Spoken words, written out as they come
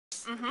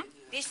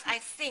This I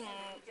think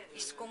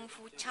is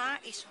Gongfu Cha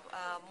is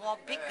more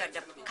bigger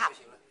the cup.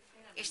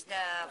 It's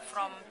the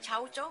from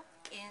Chaozhou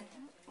in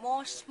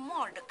more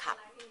small the cup.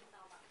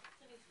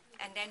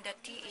 And then the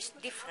tea is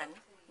different.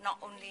 Not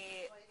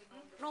only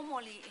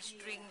normally is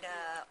drink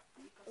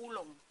the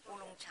oolong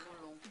cha.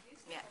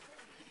 Yeah.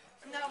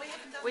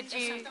 Would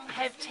you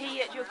have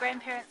tea at your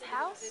grandparents'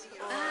 house?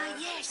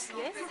 Yes.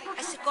 Yes.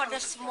 I got a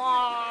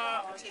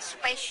small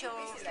special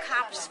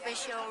cup,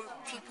 special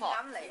teapot.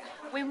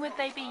 When would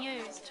they be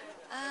used?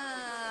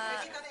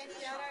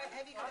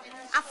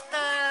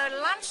 After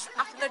lunch,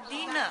 after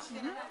dinner,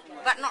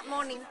 but not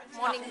morning.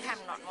 Morning time,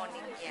 not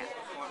morning. Yeah.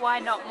 Why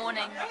not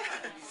morning?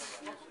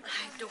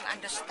 I don't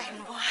understand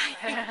why.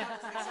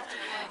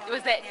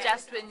 Was that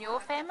just in your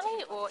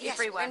family or Yes,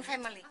 everyone? in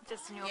family.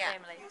 Just in your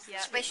family. Yeah.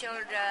 Special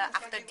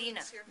after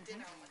dinner.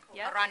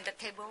 Yeah. Around the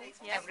table,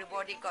 Yeah.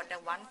 everybody got the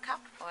 1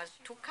 cup or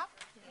 2 cup.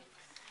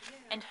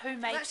 And who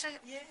made? That's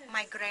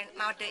my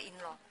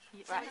grandmother-in-law.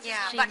 Right.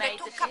 Yeah, She but the made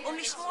 2 the cup, tea?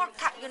 only small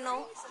cup, you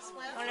know.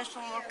 Only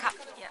small cup.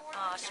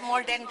 Yeah.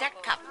 Smaller than that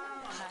cup.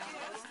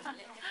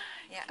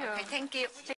 Yeah, Cool. okay, thank you.